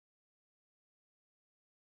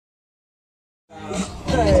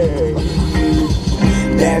Hey.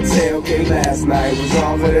 That tailgate last night was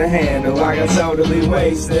off of the handle. I got totally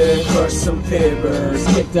wasted. Crushed some Pittsburghs,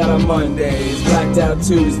 kicked out on Mondays, blacked out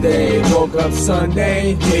Tuesday, woke up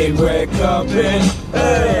Sunday, big red cupping,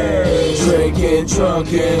 hey, drinking,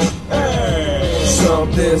 drunken, hey,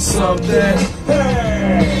 something, something,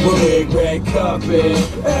 hey, big red cupping,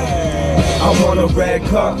 hey. I want a red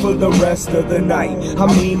cup for the rest of the night. I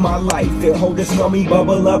mean my life, it hold this scummy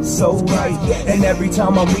bubble up so right. And every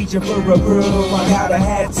time I'm reaching for a brew, I gotta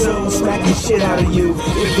have to smack the shit out of you.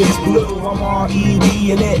 If it's blue, I'm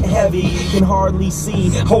R-E-D and it heavy, you can hardly see.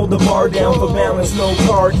 Hold the bar down for balance, no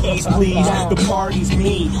car keys please. The party's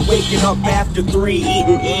me, waking up after 3,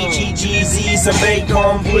 eating EGGZ, some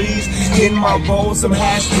bacon please. In my bowl, some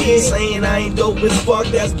hash tea, saying I ain't dope as fuck,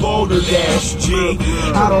 that's Boulder Dash G.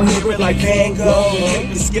 I don't hear it like Van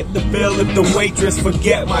Gogh, skip the bill if the waitress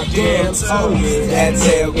forget my damn toe. That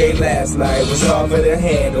tailgate last night was off of the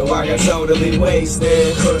handle. I got totally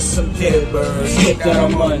wasted. Crushed some Pittsburghs, kicked out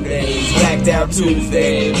on Mondays, blacked out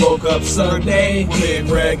Tuesday, woke up Sunday, big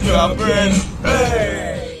red cupping,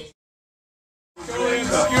 hey.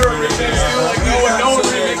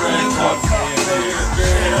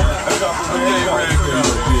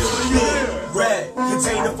 Red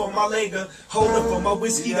container for my Lager, holder for my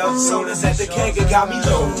whiskey, the sodas at the kegger got me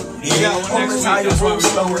low. Yeah, on the tires roll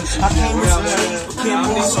slower. I came with some cheese for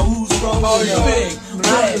Campbell, so who's rolling? Oh, big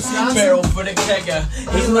red barrel for the kegger.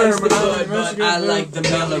 He likes the good, but I like the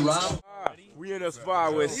mellow. We in a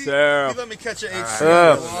spot with Sarah. Let me catch your H.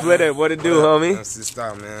 Split it. What it do, homie? That's just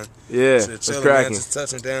stop, man. Yeah, it's it's cracking. Just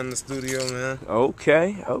touching down in the studio, man.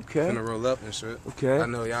 Okay, okay. Gonna roll up and shit. Okay. I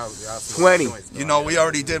know y'all 20. You know, we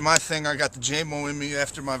already did my thing. I got the J-Mo in me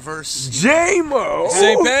after my verse. J-Mo!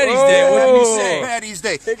 St. Patty's Day, what did we say? St. Patty's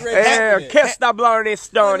Day. Hey, kiss the blowing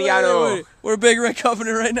stone, I know. We're Big Red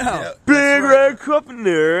Covenant right now. Yeah, Big Red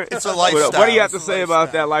Covenant. It's a lifestyle. What do you have to say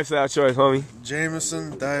about that lifestyle choice, homie?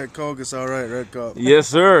 Jameson, Diet Coke, it's alright, Red Cup. Yes,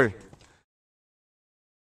 sir.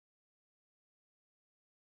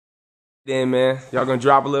 Then, man, y'all gonna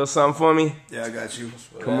drop a little something for me? Yeah, I got you.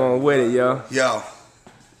 Come on with it, yo.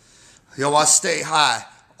 Yo, I stay high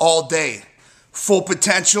all day. Full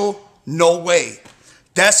potential, no way.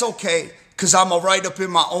 That's okay, cause I'm right up in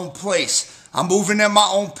my own place. I'm moving at my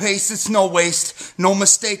own pace, it's no waste. No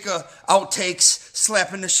mistake outtakes,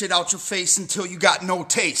 slapping the shit out your face until you got no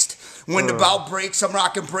taste. When the bout breaks, I'm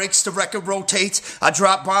rocking breaks, the record rotates. I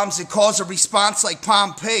drop bombs and cause a response like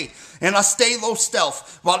Pompeii. And I stay low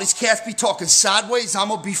stealth. While these cats be talking sideways,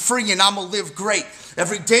 I'ma be free and I'ma live great.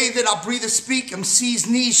 Every day that I breathe and speak, MC's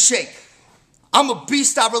knees shake. I'm a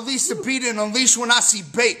beast, I release the beat and unleash when I see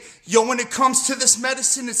bait. Yo, when it comes to this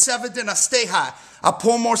medicine, it's evident I stay high. I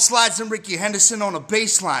pull more slides than Ricky Henderson on a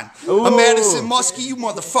bass line. I'm Madison Muskie, you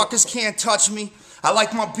motherfuckers can't touch me. I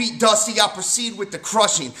like my beat dusty, I proceed with the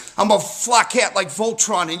crushing. I'm a fly cat like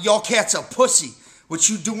Voltron and y'all cats are pussy. What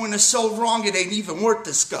you doing is so wrong, it ain't even worth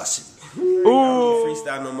discussing. Ooh. I don't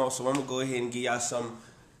freestyle no more, so I'm gonna go ahead and give y'all some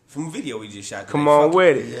from a video we just shot today. Come on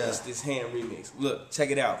with it. Yeah. It's this ham remix. Look,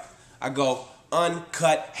 check it out. I go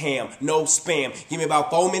uncut ham, no spam. Give me about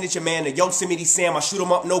 4 minutes, your man, the Yosemite Sam. I shoot him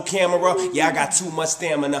up, no camera. Yeah, I got too much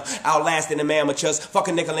stamina. Outlasting them amateurs.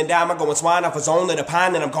 Fucking nickel and dime. I'm going swine off a zone to the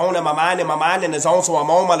pine. And I'm going in my mind in the zone. So I'm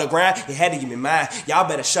on my grind. You had to give me mine. Y'all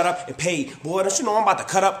better shut up and pay. Boy, don't you know I'm about to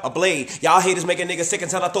cut up a blade. Y'all haters make a nigga sick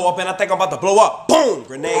until I throw up and I think I'm about to blow up. Boom!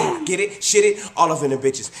 Grenade. Get it? Shit it? All of them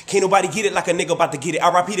bitches. Can't nobody get it like a nigga about to get it.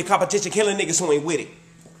 RIP the competition, killing niggas who ain't with it.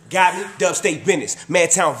 Got me? Dub State business.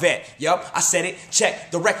 Madtown vet. Yup, I said it.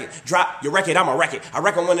 Check the record. Drop your record, I'm a record. I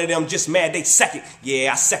reckon one of them just mad they second.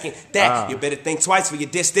 Yeah, I second that. You better think twice for you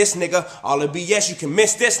diss this nigga. All the BS, you can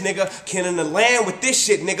miss this nigga. Killing the land with this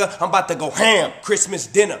shit, nigga. I'm about to go ham. Christmas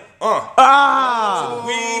dinner. Yeah, I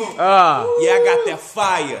got that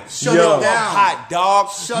fire. Shut it down. Hot dog.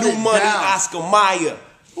 Shut New it money, down. Oscar Mayer.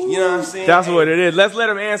 You know what I'm saying? That's what it is. Let's let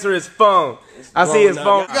him answer his phone. I see his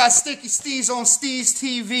phone. You got Sticky Steez on Steez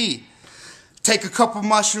TV. Take a couple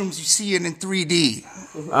mushrooms, you see it in 3D.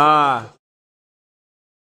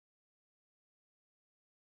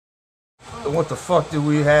 What the fuck do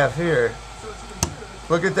we have here?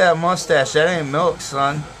 Look at that mustache. That ain't milk,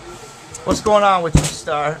 son. What's going on with you,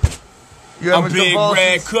 Star? You A having big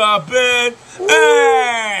red convulsions? cupping.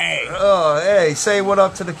 Hey! Oh, hey, say what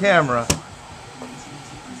up to the camera.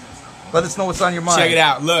 Let us know what's on your mind. Check it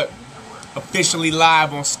out. Look, officially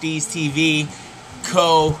live on Steez TV.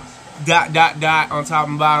 On top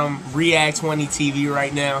and bottom. React 20 TV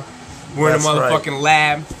right now. We're in the motherfucking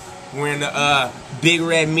lab. We're in the Big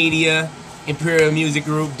Red Media, Imperial Music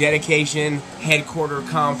Group, Dedication, Headquarter,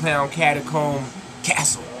 Compound, Catacomb,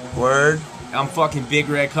 Castle. Word. I'm fucking Big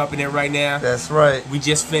Red cupping it right now. That's right. We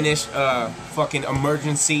just finished fucking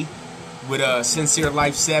Emergency with Sincere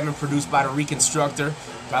Life 7 produced by the Reconstructor.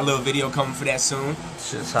 Got a little video coming for that soon.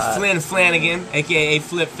 Shit's hot. Flynn Flanagan, aka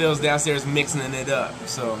Flip Phil's downstairs mixing it up.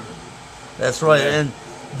 So that's right. Yeah. And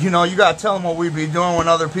you know, you gotta tell them what we be doing when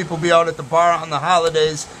other people be out at the bar on the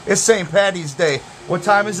holidays. It's St. Patty's Day. What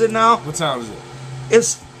time is it now? what time is it?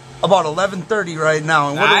 It's about 11:30 right now.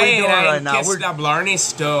 And what are we doing right now?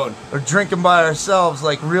 We're drinking by ourselves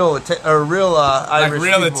like real Irish like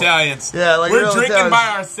real people. Italians. Yeah, like we're real drinking Italians. by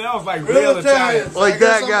ourselves like real Italians. Like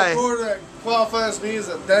that guy. That qualifies me as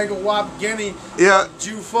a dangle wop guinea Yeah.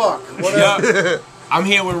 Jew fuck. Whatever. Yup. I'm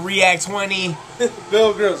here with React 20,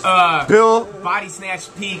 Bill Grissom. Bill. Body Snatch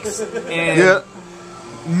Peaks, and Yeah.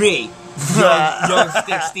 me. Young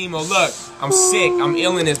Stick Steamo. Look, I'm sick. I'm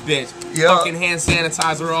ill in this bitch. Yeah. Fucking hand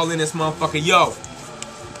sanitizer all in this motherfucker.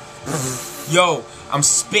 Yo, I'm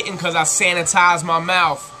spitting because I sanitize my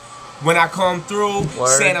mouth. When I come through,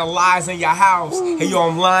 Word. Santa lies in your house. Hey, yo,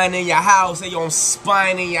 I'm lying in your house. Hey, yo, I'm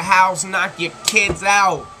spying in your house. Knock your kids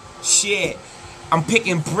out. Shit. I'm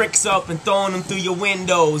picking bricks up and throwing them through your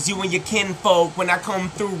windows. You and your kinfolk. When I come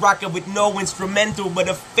through, rocking with no instrumental, but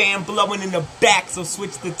a fan blowing in the back, so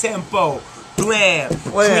switch the tempo. Blam,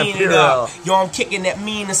 clean it up. Yo, I'm kicking that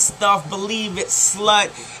meanest stuff. Believe it, slut.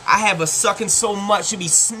 I have a sucking so much, you be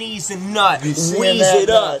sneezing nut. Wheeze it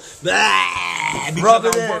up. Blah,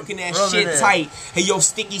 because I'm working that shit tight. Hey, yo,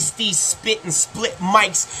 Sticky Steve spit and split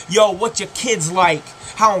mics. Yo, what your kids like?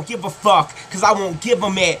 I don't give a fuck, cause I won't give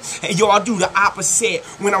them it. Hey, yo, I'll do the opposite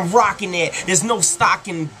when I'm rocking it. There's no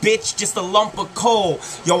stocking, bitch, just a lump of coal.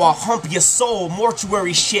 Yo, I'll hump your soul,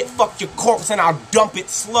 mortuary shit. Fuck your corpse and I'll dump it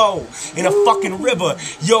slow in a fucking river.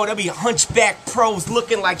 Yo, there'll be hunchback pros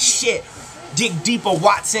looking like shit. Dig deeper,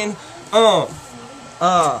 Watson. You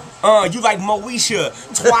like Moesha.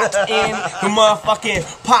 Twat in, the motherfucking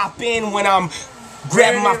pop in when I'm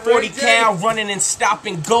grabbing my 40 cal, running and stop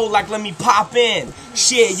and go like let me pop in.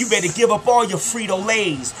 Shit, you better give up all your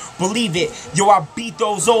Frito-Lays. Believe it, yo, I beat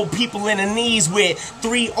those old people in the knees with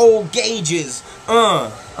 3 old gauges.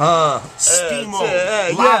 Steamo,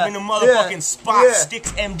 live in the motherfucking spot. Yeah.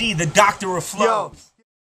 Sticks MD, the doctor of flow. Yo.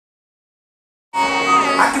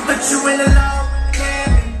 I can put you in a log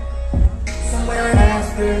cabin somewhere in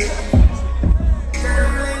Aspen.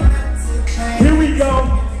 Here we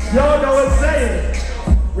go. Y'all know what's saying.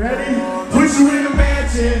 Ready? Put you in a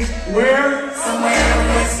mansion. Where? Somewhere in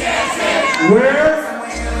Wisconsin. Where?